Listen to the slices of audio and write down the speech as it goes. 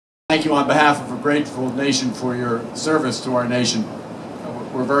thank you on behalf of a grateful nation for your service to our nation.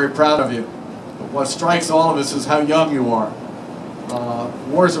 We're very proud of you. But what strikes all of us is how young you are.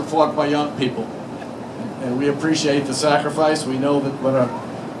 Wars are fought by young people, and we appreciate the sacrifice. We know that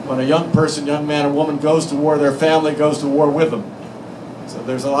when a young person, young man or woman goes to war, their family goes to war with them. So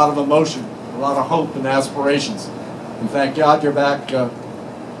there's a lot of emotion, a lot of hope and aspirations. And thank God you're back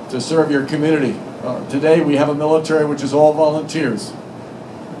to serve your community. Today we have a military which is all volunteers.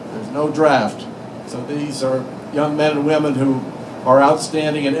 There's no draft. So these are young men and women who are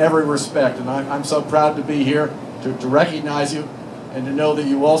outstanding in every respect. And I'm so proud to be here to recognize you and to know that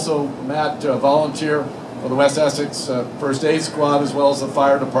you also, Matt, volunteer for the West Essex First Aid Squad as well as the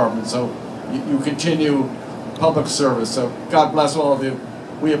fire department. So you continue public service. So God bless all of you.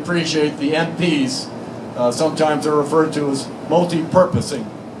 We appreciate the MPs. Sometimes they're referred to as multi-purposing,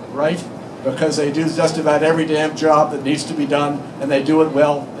 right? Because they do just about every damn job that needs to be done, and they do it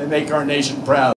well. They make our nation proud.